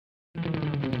I'm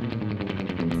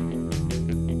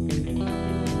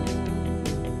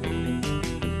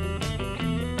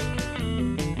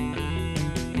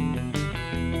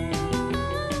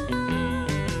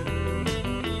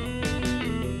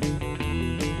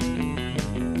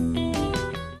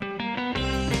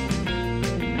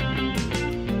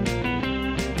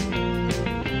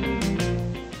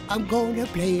gonna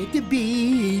play at the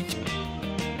beach.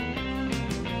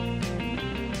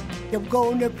 I'm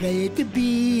gonna play at the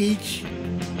beach.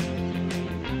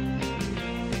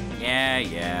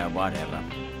 Yeah, whatever.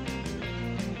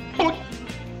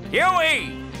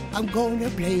 Huey! I'm gonna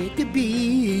play at the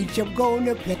beach. I'm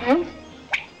gonna play...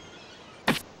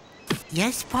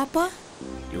 Yes, Papa?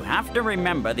 You have to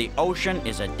remember the ocean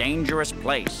is a dangerous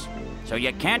place, so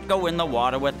you can't go in the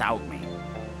water without me.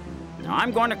 Now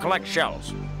I'm going to collect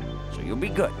shells, so you'll be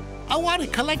good. I want to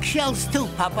collect shells too,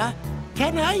 Papa.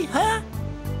 Can I, huh?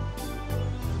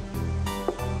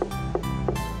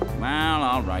 Well,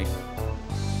 all right.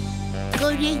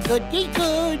 Goody, goody,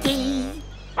 goody.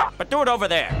 But do it over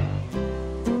there.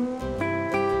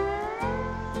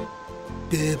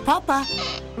 Papa,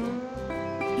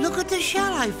 look at the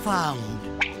shell I found.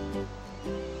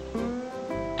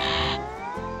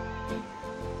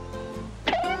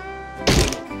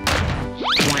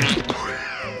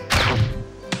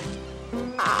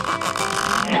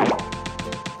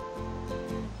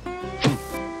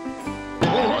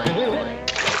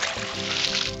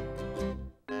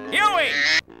 Huey!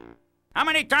 How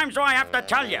many times do I have to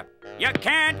tell you? You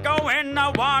can't go in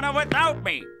the water without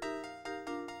me.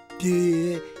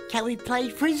 Can we play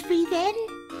Frisbee then?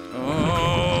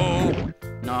 Oh,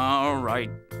 all right.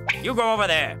 You go over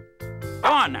there. Go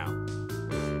on now.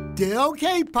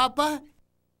 Okay, Papa.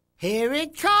 Here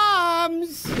it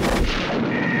comes.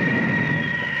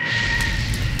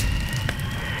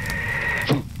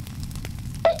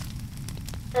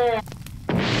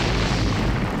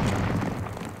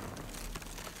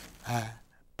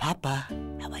 Papa.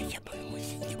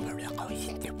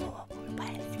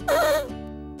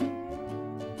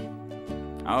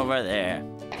 Over there.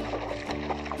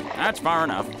 That's far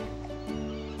enough.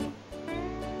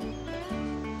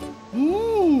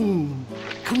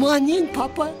 Come on in,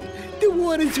 Papa. The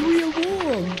water's real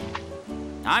warm.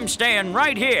 I'm staying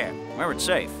right here, where it's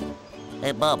safe.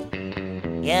 Hey, Bub.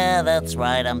 Yeah, that's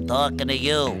right, I'm talking to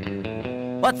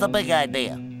you. What's the big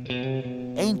idea?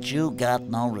 Ain't you got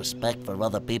no respect for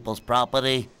other people's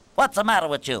property? What's the matter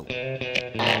with you?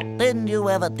 Didn't you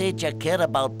ever teach a kid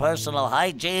about personal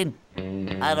hygiene?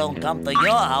 I don't come to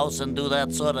your house and do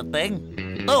that sort of thing,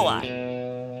 do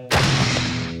I?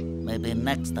 Maybe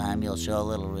next time you'll show a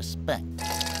little respect.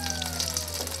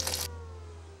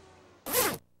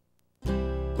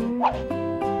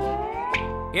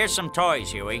 Here's some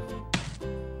toys, Huey.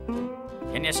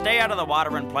 Can you stay out of the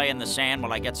water and play in the sand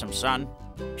while I get some sun?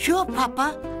 Sure,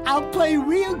 Papa. I'll play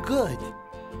real good.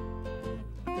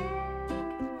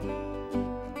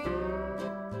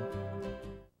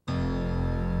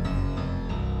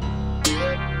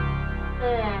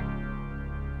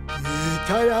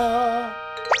 Ta-da!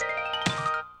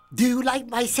 Do you like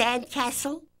my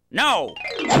sandcastle? No!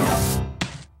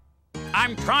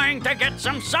 I'm trying to get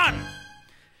some sun!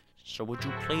 So would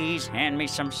you please hand me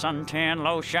some suntan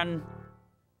lotion?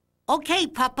 Okay,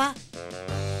 Papa.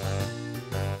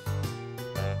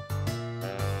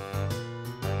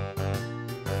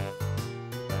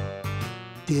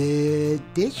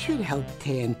 This should help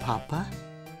tan, Papa.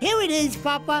 Here it is,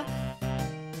 Papa.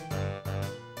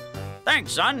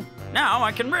 Thanks, son. Now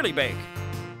I can really bake.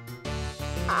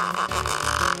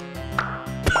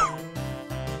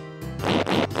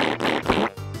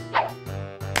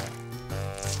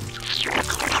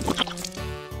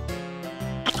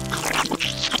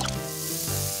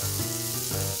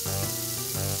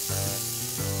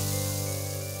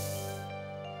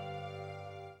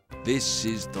 This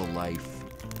is the life.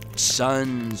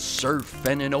 Sun, surf,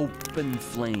 and an open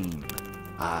flame.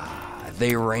 Ah,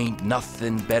 there ain't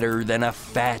nothing better than a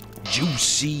fat,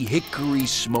 juicy,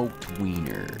 hickory-smoked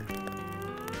wiener.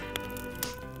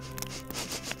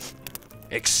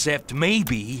 Except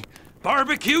maybe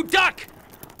barbecue duck!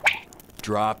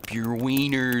 Drop your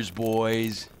wieners,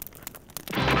 boys.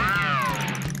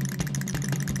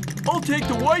 I'll take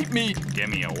the white meat. Give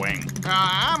me a wing.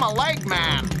 I'm a leg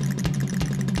man.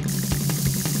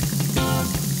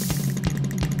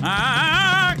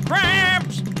 Ah,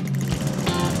 crabs!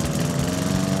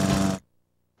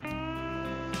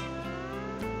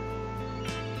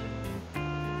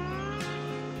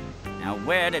 Now,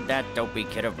 where did that dopey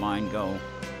kid of mine go?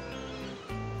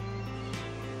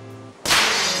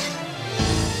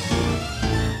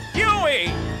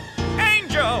 Huey!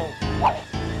 Angel!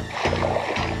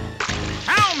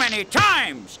 many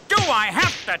times do I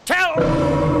have to tell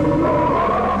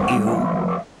you?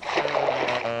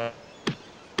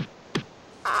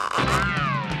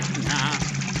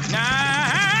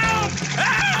 Help!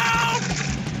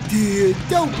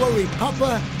 Don't worry,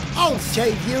 Papa. I'll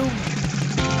save you.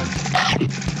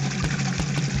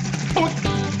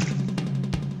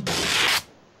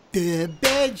 The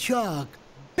bad shark.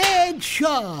 Bad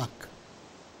shark.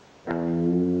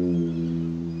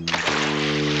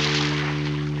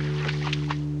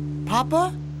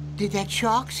 Papa, did that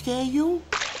shark scare you?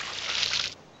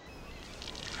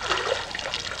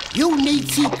 You need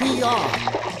CPR.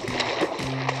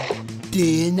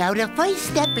 Now the first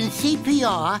step in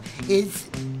CPR is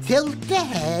tilt the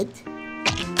head.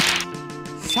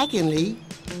 Secondly,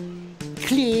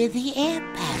 clear the air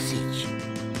passage.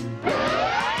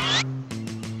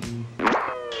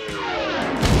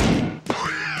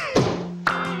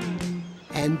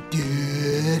 And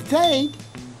third,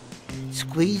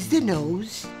 squeeze the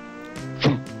nose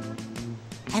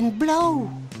and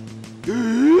blow.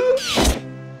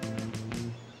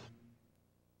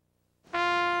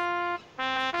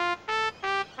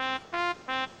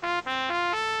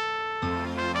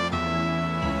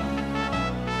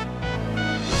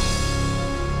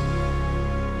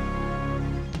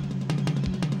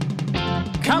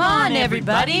 Come on,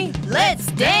 everybody, let's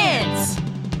dance!